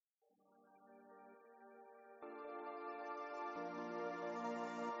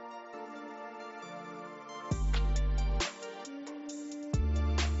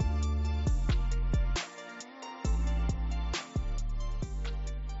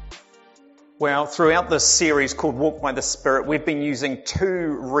Well, throughout this series called Walk by the Spirit, we've been using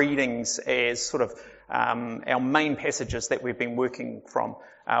two readings as sort of our main passages that we've been working from.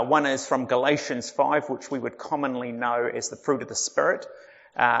 One is from Galatians 5, which we would commonly know as the fruit of the Spirit.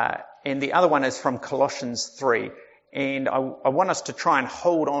 And the other one is from Colossians 3. And I want us to try and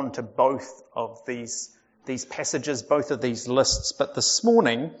hold on to both of these passages, both of these lists. But this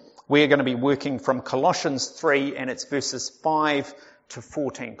morning, we're going to be working from Colossians 3 and it's verses 5 to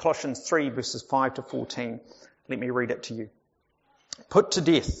 14. Colossians 3 verses 5 to 14. Let me read it to you. Put to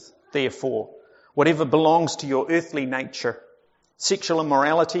death, therefore, whatever belongs to your earthly nature, sexual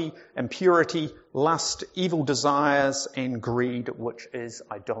immorality, impurity, lust, evil desires, and greed, which is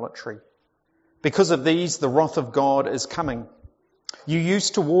idolatry. Because of these, the wrath of God is coming. You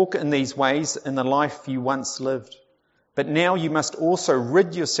used to walk in these ways in the life you once lived, but now you must also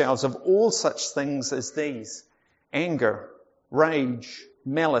rid yourselves of all such things as these: anger, rage,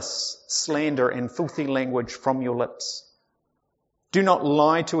 malice, slander, and filthy language from your lips. Do not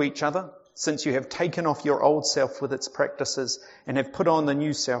lie to each other, since you have taken off your old self with its practices and have put on the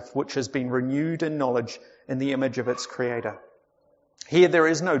new self, which has been renewed in knowledge in the image of its Creator. Here there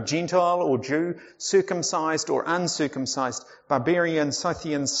is no Gentile or Jew, circumcised or uncircumcised, barbarian,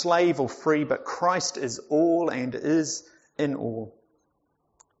 Scythian, slave or free, but Christ is all and is in all.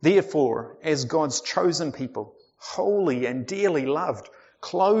 Therefore, as God's chosen people, holy and dearly loved,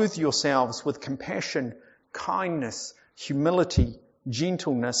 clothe yourselves with compassion, kindness, humility,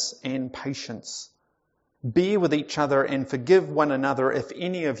 gentleness, and patience. Bear with each other and forgive one another if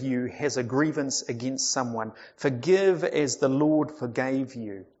any of you has a grievance against someone. Forgive as the Lord forgave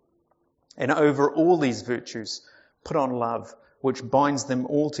you. And over all these virtues, put on love, which binds them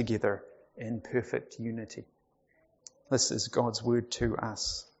all together in perfect unity. This is God's word to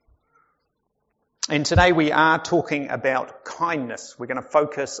us. And today we are talking about kindness. We're going to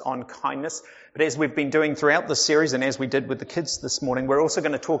focus on kindness. But as we've been doing throughout this series and as we did with the kids this morning, we're also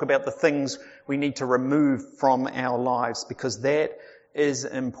going to talk about the things we need to remove from our lives, because that is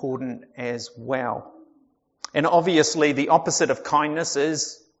important as well. And obviously the opposite of kindness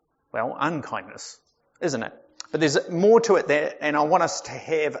is, well, unkindness, isn't it? But there's more to it there, and I want us to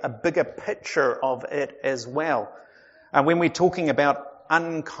have a bigger picture of it as well. When we're talking about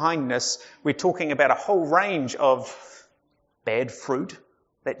unkindness, we're talking about a whole range of bad fruit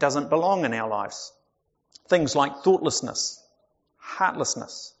that doesn't belong in our lives. Things like thoughtlessness,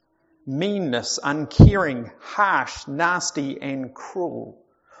 heartlessness, meanness, uncaring, harsh, nasty, and cruel.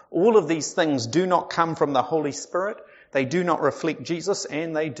 All of these things do not come from the Holy Spirit. They do not reflect Jesus,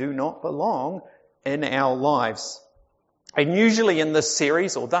 and they do not belong in our lives. And usually in this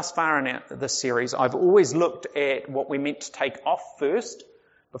series, or thus far in this series, I've always looked at what we're meant to take off first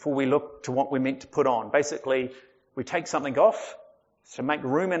before we look to what we're meant to put on. Basically, we take something off to make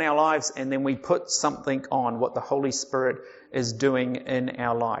room in our lives, and then we put something on, what the Holy Spirit is doing in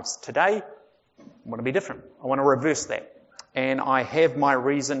our lives. Today, I want to be different. I want to reverse that. And I have my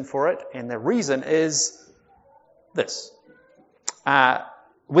reason for it, and the reason is this.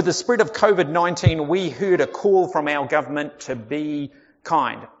 With the spread of COVID-19, we heard a call from our government to be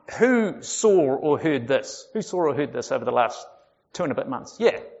kind. Who saw or heard this? Who saw or heard this over the last 2 and a bit months?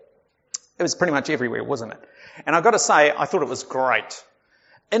 Yeah. It was pretty much everywhere, wasn't it? And I've got to say, I thought it was great.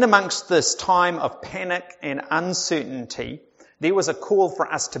 In amongst this time of panic and uncertainty, there was a call for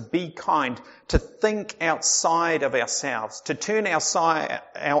us to be kind, to think outside of ourselves, to turn our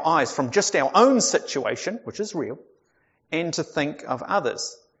eyes from just our own situation, which is real, and to think of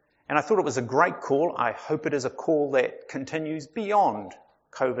others. And I thought it was a great call. I hope it is a call that continues beyond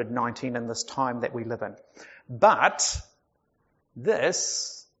COVID-19 in this time that we live in. But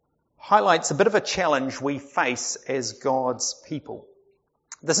this highlights a bit of a challenge we face as God's people.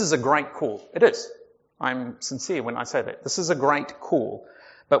 This is a great call. It is. I'm sincere when I say that. This is a great call.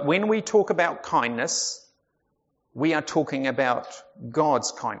 But when we talk about kindness, we are talking about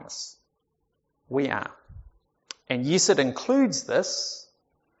God's kindness. We are. And yes, it includes this,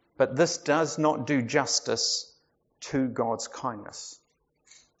 but this does not do justice to God's kindness.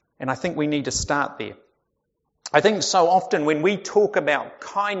 And I think we need to start there. I think so often when we talk about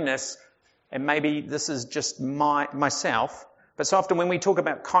kindness, and maybe this is just myself, but so often when we talk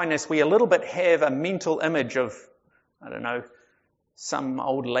about kindness, we a little bit have a mental image of, I don't know, some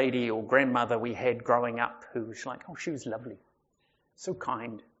old lady or grandmother we had growing up who was like, oh, she was lovely, so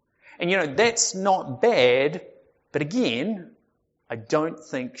kind. And that's not bad, but again, I don't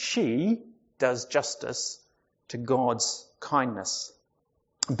think she does justice to God's kindness.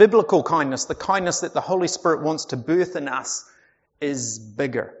 Biblical kindness, the kindness that the Holy Spirit wants to birth in us, is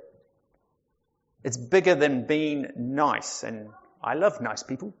bigger. It's bigger than being nice, and I love nice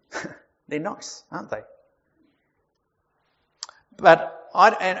people. They're nice, aren't they? But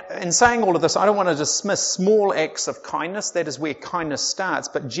in saying all of this, I don't want to dismiss small acts of kindness. That is where kindness starts.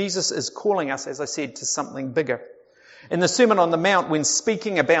 But Jesus is calling us, as I said, to something bigger. In the Sermon on the Mount, when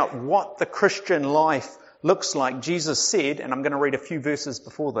speaking about what the Christian life looks like, Jesus said, and I'm going to read a few verses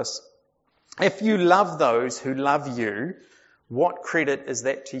before this, if you love those who love you, what credit is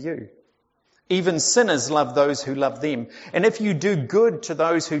that to you? Even sinners love those who love them. And if you do good to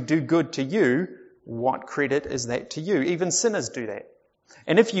those who do good to you, what credit is that to you? Even sinners do that.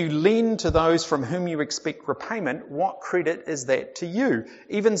 And if you lend to those from whom you expect repayment, what credit is that to you?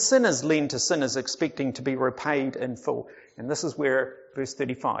 Even sinners lend to sinners expecting to be repaid in full. And this is where verse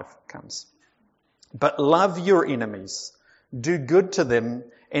 35 comes. But love your enemies, do good to them,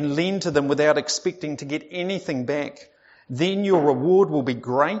 and lend to them without expecting to get anything back. Then your reward will be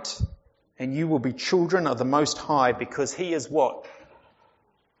great, and you will be children of the Most High, because He is what?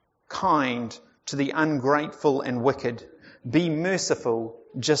 Kind to the ungrateful and wicked. Be merciful,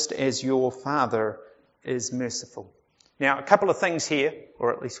 just as your Father is merciful. Now, a couple of things here,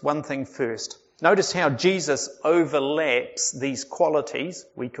 or at least one thing first. Notice how Jesus overlaps these qualities,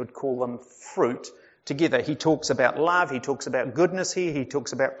 we could call them fruit, together. He talks about love, he talks about goodness here, he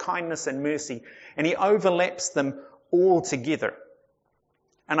talks about kindness and mercy, and he overlaps them all together.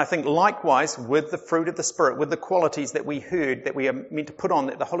 And I think likewise with the fruit of the Spirit, with the qualities that we heard, that we are meant to put on,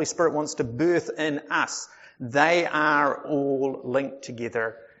 that the Holy Spirit wants to birth in us, they are all linked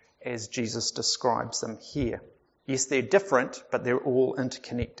together as Jesus describes them here. Yes, they're different, but they're all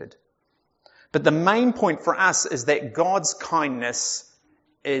interconnected. But the main point for us is that God's kindness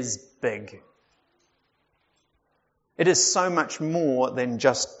is big. It is so much more than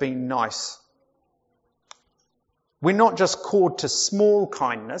just being nice. We're not just called to small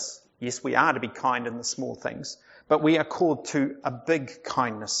kindness. Yes, we are to be kind in the small things, but we are called to a big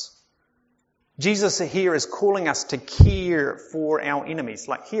kindness. Jesus here is calling us to care for our enemies.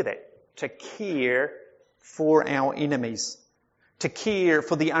 Like, hear that. To care for our enemies. To care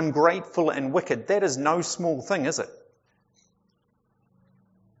for the ungrateful and wicked. That is no small thing, is it?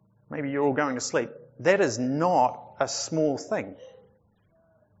 Maybe you're all going to sleep. That is not a small thing.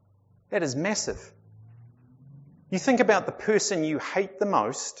 That is massive. You think about the person you hate the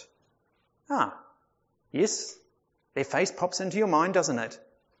most. Yes, their face pops into your mind, doesn't it?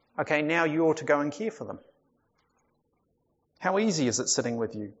 Okay, now you ought to go and care for them. How easy is it sitting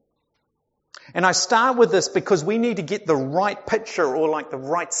with you? And I start with this because we need to get the right picture, or like the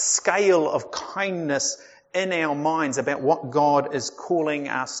right scale of kindness in our minds about what God is calling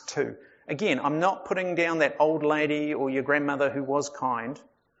us to. Again, I'm not putting down that old lady or your grandmother who was kind,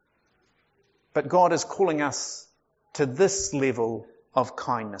 but God is calling us to this level of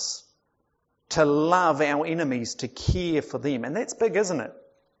kindness, to love our enemies, to care for them. And that's big, isn't it?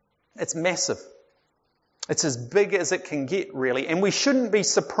 It's massive. It's as big as it can get, really. And we shouldn't be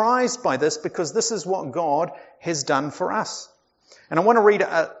surprised by this, because this is what God has done for us. And I want to read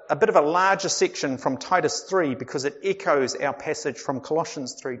a bit of a larger section from Titus 3, because it echoes our passage from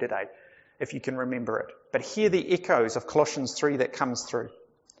Colossians 3 today, if you can remember it. But hear the echoes of Colossians 3 that comes through.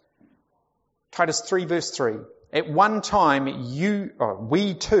 Titus 3 verse 3. At one time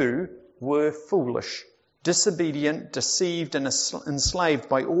we too were foolish, disobedient, deceived and enslaved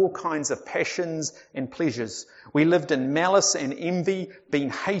by all kinds of passions and pleasures. We lived in malice and envy, being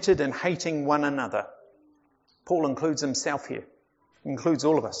hated and hating one another. Paul includes himself here. He includes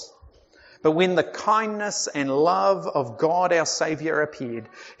all of us. But when the kindness and love of God our Saviour appeared,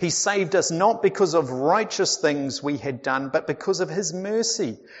 He saved us not because of righteous things we had done, but because of His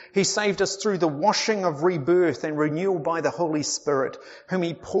mercy. He saved us through the washing of rebirth and renewal by the Holy Spirit, whom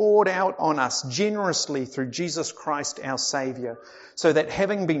He poured out on us generously through Jesus Christ our Saviour, so that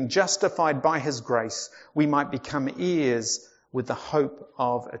having been justified by His grace, we might become heirs with the hope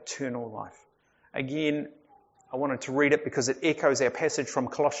of eternal life. Again, I wanted to read it because it echoes our passage from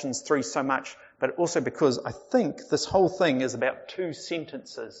Colossians 3 so much, but also because I think this whole thing is about 2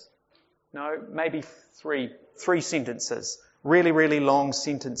 sentences. No, maybe three sentences. Really, really long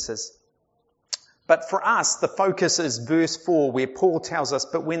sentences. But for us, the focus is verse 4, where Paul tells us,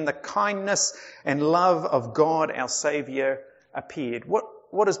 but when the kindness and love of God our Saviour appeared.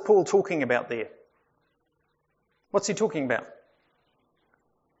 What is Paul talking about there? What's he talking about?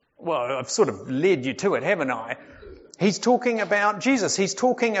 Well, I've sort of led you to it, haven't I? He's talking about Jesus. He's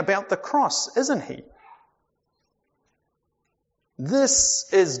talking about the cross, isn't he? This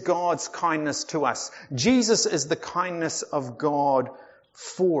is God's kindness to us. Jesus is the kindness of God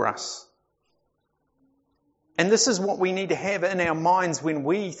for us. And this is what we need to have in our minds when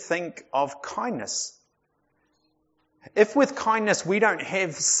we think of kindness. If with kindness we don't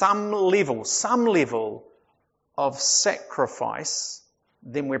have some level of sacrifice,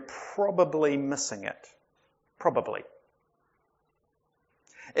 then we're probably missing it. Probably.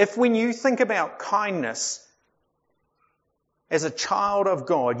 If when you think about kindness as a child of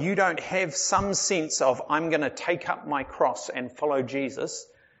God, you don't have some sense of, I'm going to take up my cross and follow Jesus,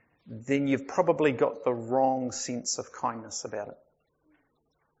 then you've probably got the wrong sense of kindness about it.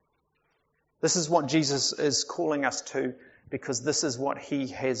 This is what Jesus is calling us to, because this is what he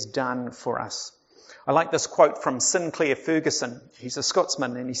has done for us. I like this quote from Sinclair Ferguson. He's a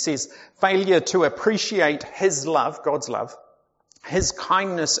Scotsman, and he says, failure to appreciate his love, God's love, his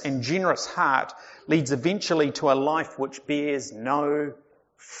kindness and generous heart leads eventually to a life which bears no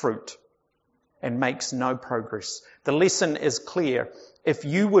fruit and makes no progress. The lesson is clear. If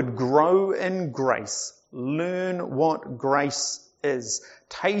you would grow in grace, learn what grace is.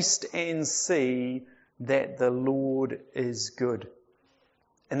 Taste and see that the Lord is good.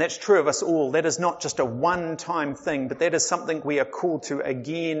 And that's true of us all. That is not just a one-time thing, but that is something we are called to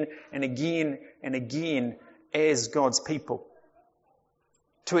again and again and again as God's people.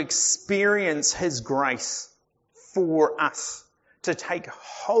 To experience his grace for us. To take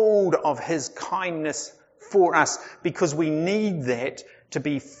hold of his kindness for us, because we need that to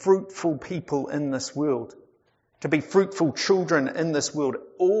be fruitful people in this world. To be fruitful children in this world.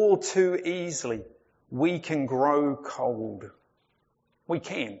 All too easily, we can grow cold. We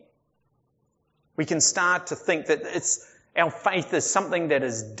can. We can start to think that our faith is something that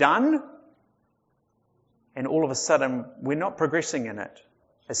is done, and all of a sudden we're not progressing in it,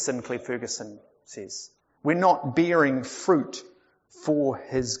 as Sinclair Ferguson says. We're not bearing fruit for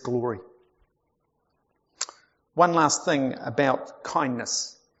his glory. One last thing about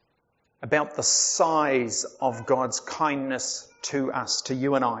kindness, about the size of God's kindness to us, to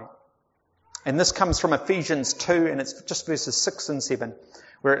you and I. And this comes from Ephesians 2, and it's just verses 6 and 7,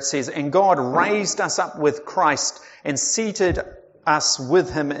 where it says, and God raised us up with Christ and seated us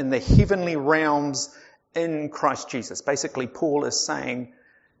with him in the heavenly realms in Christ Jesus. Basically, Paul is saying,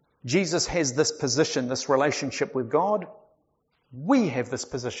 Jesus has this position, this relationship with God. We have this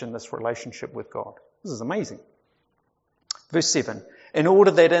position, this relationship with God. This is amazing. Verse 7, in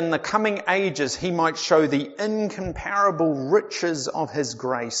order that in the coming ages he might show the incomparable riches of his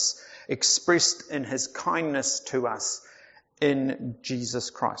grace expressed in his kindness to us in Jesus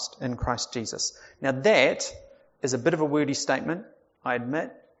Christ, in Christ Jesus. Now that is a bit of a wordy statement, I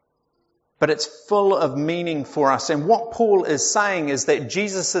admit, but it's full of meaning for us. And what Paul is saying is that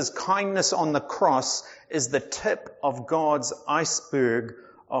Jesus' kindness on the cross is the tip of God's iceberg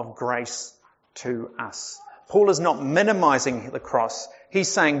of grace to us. Paul is not minimizing the cross. He's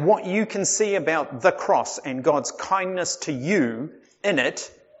saying what you can see about the cross and God's kindness to you in it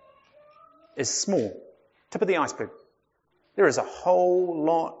is small. Tip of the iceberg. There is a whole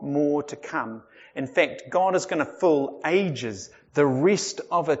lot more to come. In fact, God is going to fill ages, the rest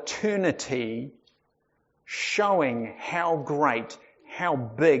of eternity, showing how great, how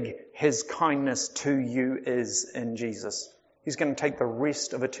big his kindness to you is in Jesus. He's going to take the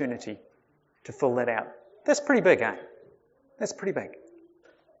rest of eternity to fill that out. That's pretty big, eh? That's pretty big.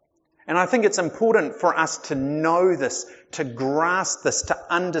 And I think it's important for us to know this, to grasp this, to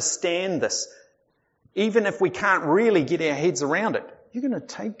understand this. Even if we can't really get our heads around it. You're going to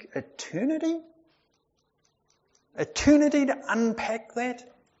take eternity? Eternity to unpack that?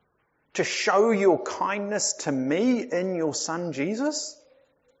 To show your kindness to me in your Son Jesus?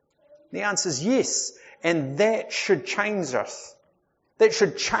 The answer is yes. And that should change us. That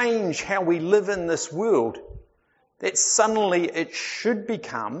should change how we live in this world. That suddenly it should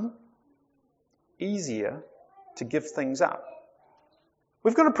become easier to give things up.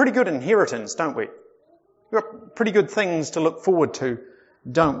 We've got a pretty good inheritance, don't we? We've got pretty good things to look forward to,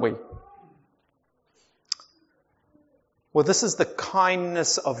 don't we? Well, this is the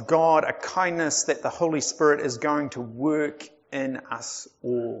kindness of God, a kindness that the Holy Spirit is going to work in us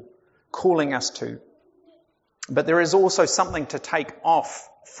all, calling us to. But there is also something to take off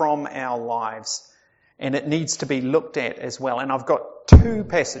from our lives, and it needs to be looked at as well. And I've got two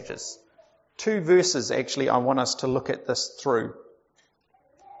verses actually I want us to look at this through.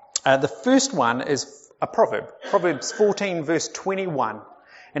 The first one is a proverb, Proverbs 14 verse 21.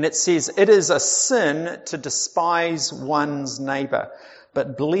 And it says, it is a sin to despise one's neighbour,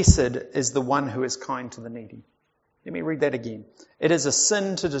 but blessed is the one who is kind to the needy. Let me read that again. It is a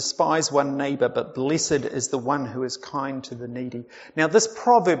sin to despise one neighbour, but blessed is the one who is kind to the needy. Now this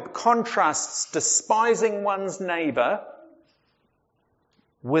proverb contrasts despising one's neighbour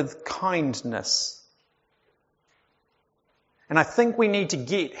with kindness. And I think we need to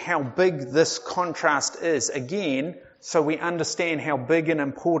get how big this contrast is. Again, so we understand how big and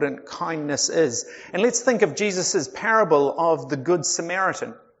important kindness is. And let's think of Jesus' parable of the Good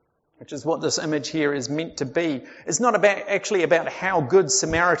Samaritan, which is what this image here is meant to be. It's not actually about how good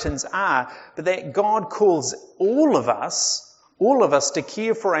Samaritans are, but that God calls all of us to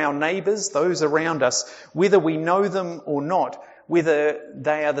care for our neighbours, those around us, whether we know them or not, whether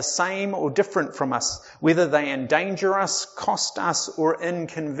they are the same or different from us, whether they endanger us, cost us, or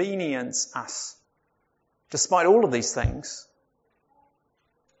inconvenience us. Despite all of these things,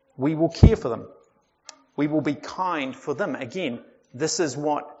 we will care for them. We will be kind for them. Again, this is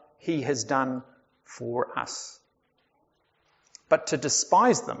what He has done for us. But to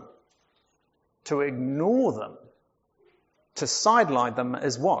despise them, to ignore them, to sideline them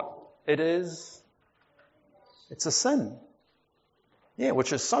is what? It's a sin. Yeah,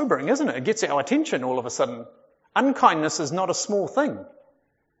 which is sobering, isn't it? It gets our attention all of a sudden. Unkindness is not a small thing.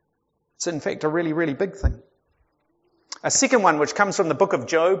 It's in fact a really, really big thing. A second one, which comes from the book of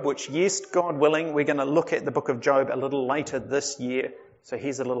Job, which, yes, God willing, we're going to look at the book of Job a little later this year. So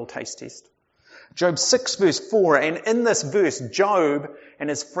here's a little taste test. Job 6 verse 4, and in this verse, Job and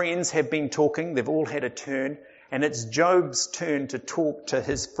his friends have been talking. They've all had a turn, and it's Job's turn to talk to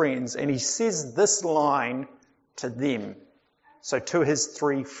his friends. And he says this line to them. So to his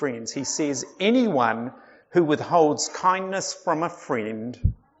three friends, he says, anyone who withholds kindness from a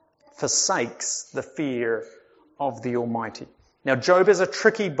friend forsakes the fear of the Almighty. Now, Job is a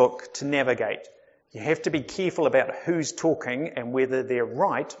tricky book to navigate. You have to be careful about who's talking and whether they're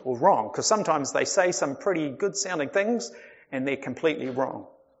right or wrong, because sometimes they say some pretty good sounding things and they're completely wrong.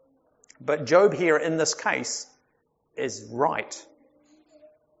 But Job here in this case is right.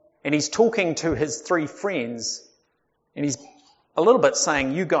 And he's talking to his three friends, and he's a little bit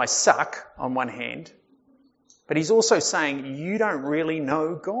saying, you guys suck on one hand, but he's also saying, you don't really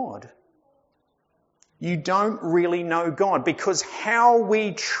know God. You don't really know God, because how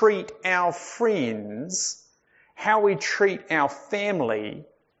we treat our friends, how we treat our family,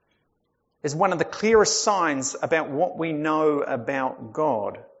 is one of the clearest signs about what we know about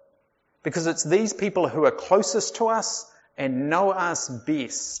God. Because it's these people who are closest to us and know us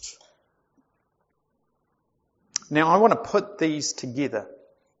best. Now, I want to put these together.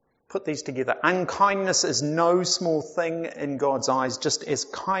 Unkindness is no small thing in God's eyes, just as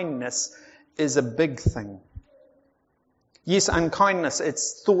kindness is a big thing. Yes, unkindness,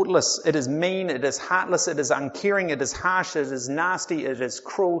 it's thoughtless, it is mean, it is heartless, it is uncaring, it is harsh, it is nasty, it is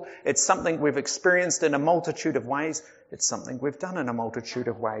cruel. It's something we've experienced in a multitude of ways. It's something we've done in a multitude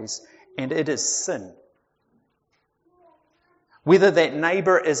of ways. And it is sin. Whether that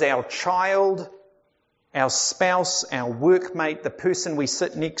neighbour is our child, our spouse, our workmate, the person we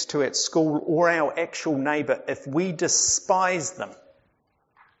sit next to at school, or our actual neighbour, if we despise them,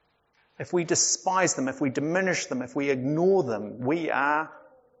 if we diminish them, if we ignore them, we are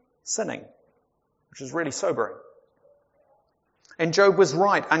sinning, which is really sobering. And Job was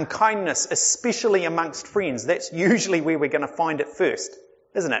right. Unkindness, especially amongst friends, that's usually where we're going to find it first,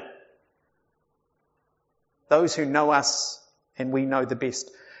 isn't it? Those who know us and we know the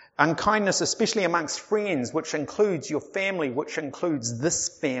best. Unkindness, especially amongst friends, which includes your family, which includes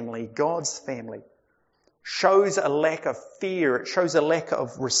this family, God's family, shows a lack of fear. It shows a lack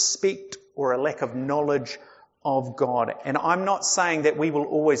of respect or a lack of knowledge of God. And I'm not saying that we will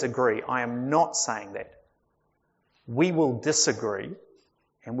always agree. I am not saying that. We will disagree,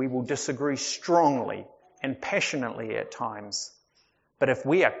 and we will disagree strongly and passionately at times. But if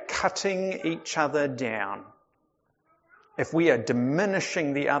we are cutting each other down, if we are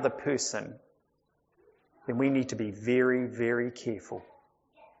diminishing the other person, then we need to be very, very careful,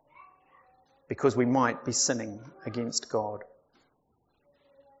 because we might be sinning against God.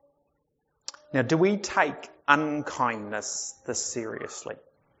 Now, do we take unkindness this seriously?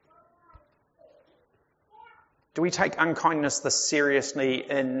 Do we take unkindness this seriously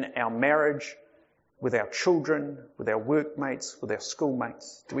in our marriage, with our children, with our workmates, with our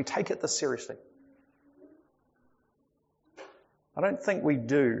schoolmates? Do we take it this seriously? I don't think we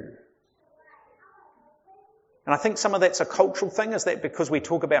do. And I think some of that's a cultural thing. Is that because we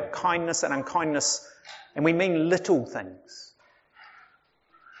talk about kindness and unkindness and we mean little things?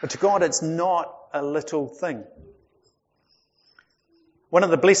 But to God, it's not a little thing. One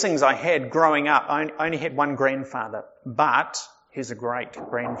of the blessings I had growing up, I only had one grandfather, but he's a great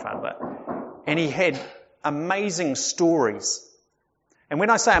grandfather. And he had amazing stories. And when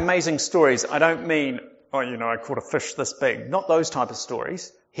I say amazing stories, I don't mean, I caught a fish this big. Not those type of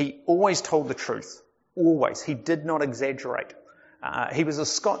stories. He always told the truth. Always. He did not exaggerate. He was a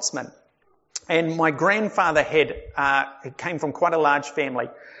Scotsman. And my grandfather came from quite a large family.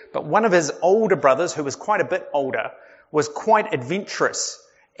 But one of his older brothers, who was quite a bit older, was quite adventurous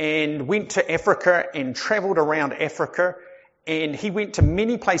and went to Africa and travelled around Africa. And he went to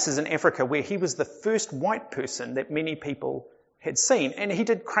many places in Africa where he was the first white person that many people had seen. And he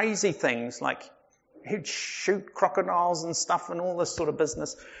did crazy things like he'd shoot crocodiles and stuff and all this sort of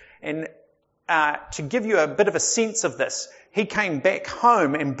business. And to give you a bit of a sense of this, he came back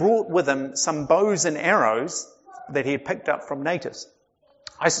home and brought with him some bows and arrows that he had picked up from natives.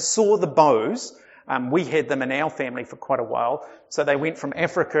 I saw the bows. We had them in our family for quite a while. So they went from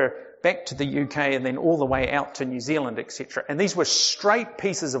Africa back to the UK and then all the way out to New Zealand, etc. And these were straight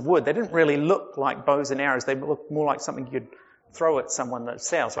pieces of wood. They didn't really look like bows and arrows. They looked more like something you'd throw at someone that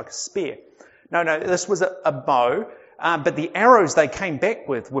sounds like a spear. No, this was a bow. But the arrows they came back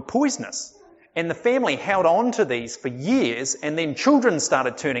with were poisonous. And the family held on to these for years, and then children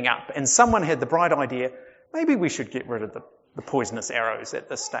started turning up, and someone had the bright idea, maybe we should get rid of the poisonous arrows at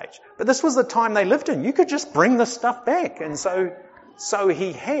this stage. But this was the time they lived in. You could just bring this stuff back. And so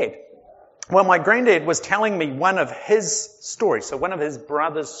he had. Well, my granddad was telling me one of his stories, so one of his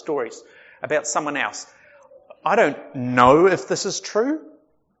brother's stories about someone else. I don't know if this is true,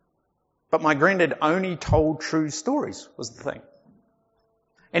 but my granddad only told true stories, was the thing.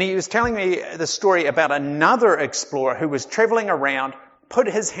 And he was telling me the story about another explorer who was travelling around, put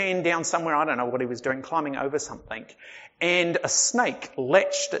his hand down somewhere, I don't know what he was doing, climbing over something, and a snake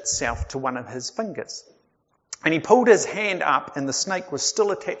latched itself to one of his fingers. And he pulled his hand up and the snake was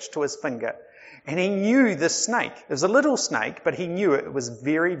still attached to his finger. And he knew this snake. It was a little snake, but he knew it was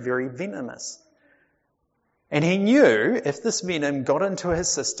very, very venomous. And he knew if this venom got into his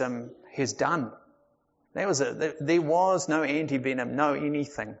system, he's done. There was no anti-venom, no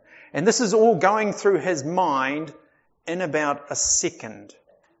anything. And this is all going through his mind in about a second.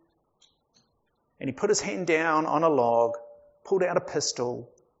 And he put his hand down on a log, pulled out a pistol,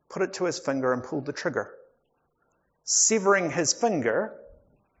 put it to his finger and pulled the trigger, severing his finger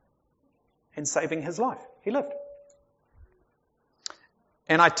and saving his life. He lived.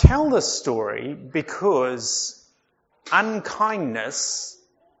 And I tell this story because unkindness,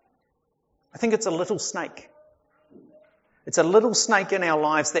 I think it's a little snake. It's a little snake in our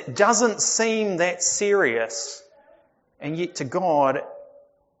lives that doesn't seem that serious, and yet to God,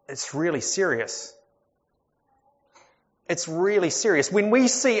 it's really serious. It's really serious. When we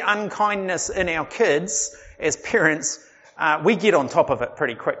see unkindness in our kids, as parents, we get on top of it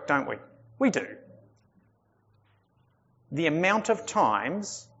pretty quick, don't we? We do. The amount of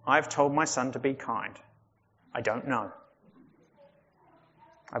times I've told my son to be kind, I don't know.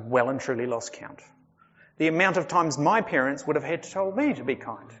 I've well and truly lost count. The amount of times my parents would have had to tell me to be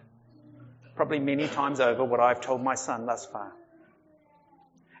kind. Probably many times over what I've told my son thus far.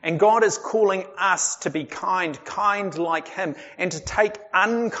 And God is calling us to be kind like Him, and to take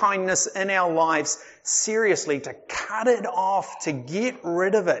unkindness in our lives seriously, to cut it off, to get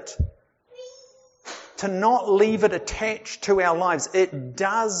rid of it, to not leave it attached to our lives. It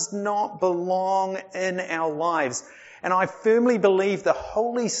does not belong in our lives. And I firmly believe the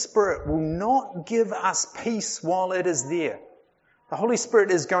Holy Spirit will not give us peace while it is there. The Holy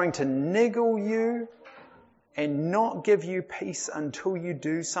Spirit is going to niggle you and not give you peace until you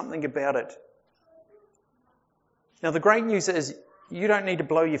do something about it. Now, the great news is you don't need to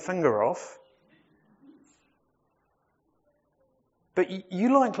blow your finger off, but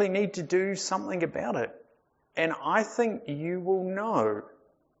you likely need to do something about it. And I think you will know.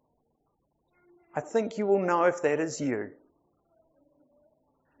 I think you will know if that is you.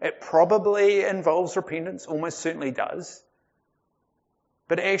 It probably involves repentance, almost certainly does.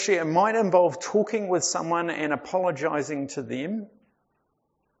 But actually it might involve talking with someone and apologizing to them.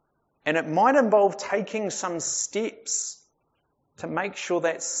 And it might involve taking some steps to make sure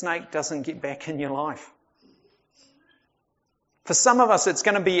that snake doesn't get back in your life. For some of us, it's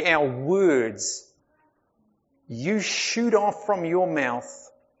going to be our words. You shoot off from your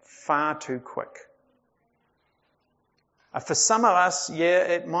mouth far too quick. For some of us,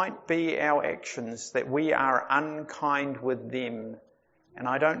 it might be our actions, that we are unkind with them. And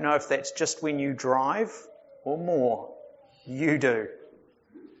I don't know if that's just when you drive or more. You do.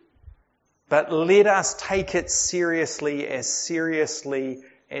 But let us take it seriously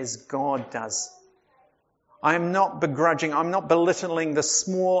as God does. I am not begrudging, I'm not belittling the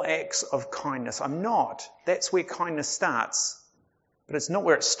small acts of kindness. I'm not. That's where kindness starts. But it's not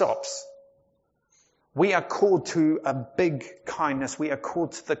where it stops. We are called to a big kindness. We are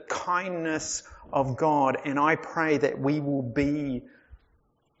called to the kindness of God. And I pray that we will be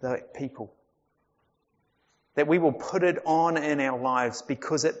the people. That we will put it on in our lives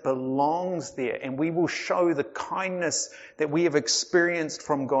because it belongs there. And we will show the kindness that we have experienced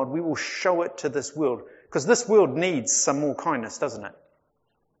from God. We will show it to this world. Because this world needs some more kindness, doesn't it?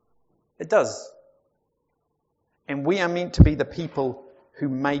 It does. And we are meant to be the people who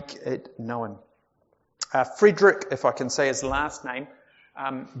make it known. Friedrich, if I can say his last name,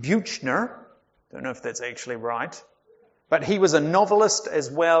 Buchner, don't know if that's actually right, but he was a novelist as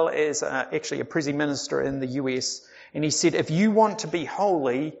well as actually a prison minister in the US. And he said, if you want to be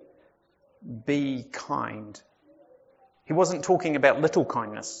holy, be kind. He wasn't talking about little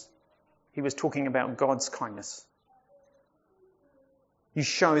kindness. He was talking about God's kindness. You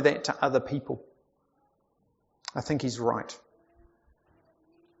show that to other people. I think he's right.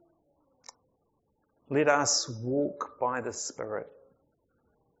 Let us walk by the Spirit.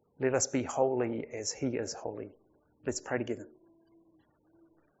 Let us be holy as He is holy. Let's pray together.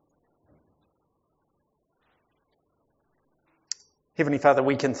 Heavenly Father,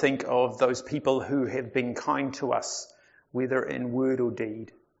 we can think of those people who have been kind to us, whether in word or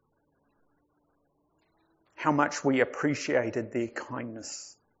deed. How much we appreciated their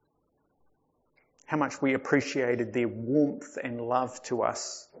kindness. How much we appreciated their warmth and love to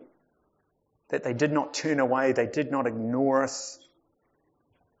us. That they did not turn away, they did not ignore us,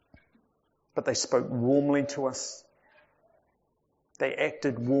 but they spoke warmly to us. They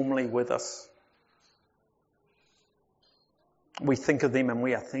acted warmly with us. We think of them and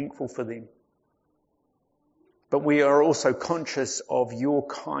we are thankful for them. But we are also conscious of your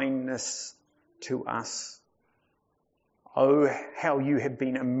kindness to us. Oh, how you have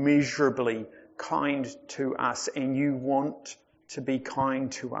been immeasurably kind to us, and you want to be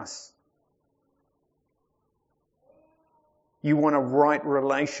kind to us. You want a right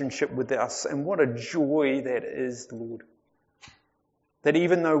relationship with us, and what a joy that is, Lord. That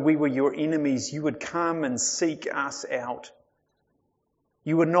even though we were your enemies, you would come and seek us out.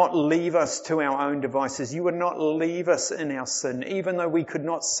 You would not leave us to our own devices. You would not leave us in our sin. Even though we could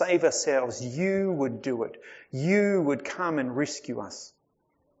not save ourselves, you would do it. You would come and rescue us.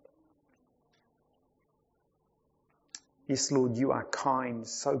 Yes, Lord, you are kind,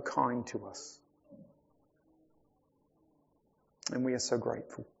 so kind to us. And we are so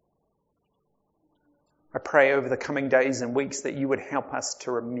grateful. I pray over the coming days and weeks that you would help us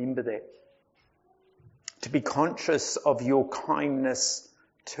to remember that. To be conscious of your kindness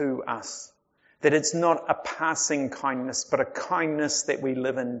to us. That it's not a passing kindness, but a kindness that we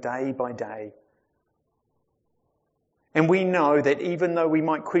live in day by day. And we know that even though we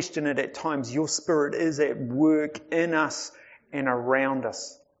might question it at times, your Spirit is at work in us and around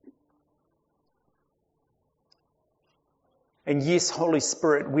us. And yes, Holy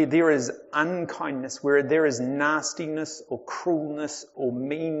Spirit, where there is unkindness, where there is nastiness or cruelness or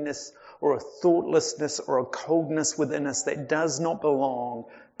meanness or a thoughtlessness or a coldness within us that does not belong,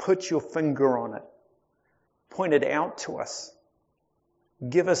 put your finger on it. Point it out to us.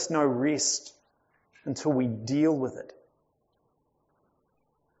 Give us no rest until we deal with it.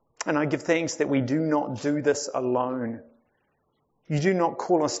 And I give thanks that we do not do this alone. You do not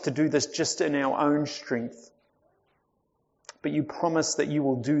call us to do this just in our own strength. But you promise that you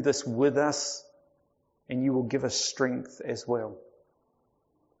will do this with us and you will give us strength as well.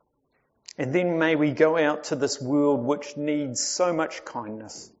 And then may we go out to this world which needs so much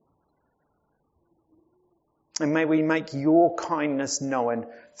kindness. And may we make your kindness known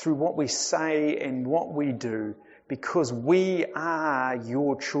through what we say and what we do, because we are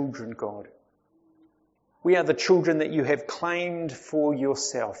your children, God. We are the children that you have claimed for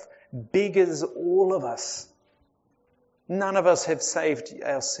yourself. Beggars, all of us. None of us have saved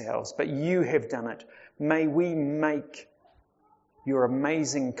ourselves, but you have done it. May we make your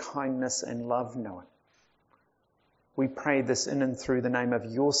amazing kindness and love known. We pray this in and through the name of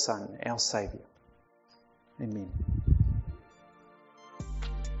your Son, our Saviour. Amen.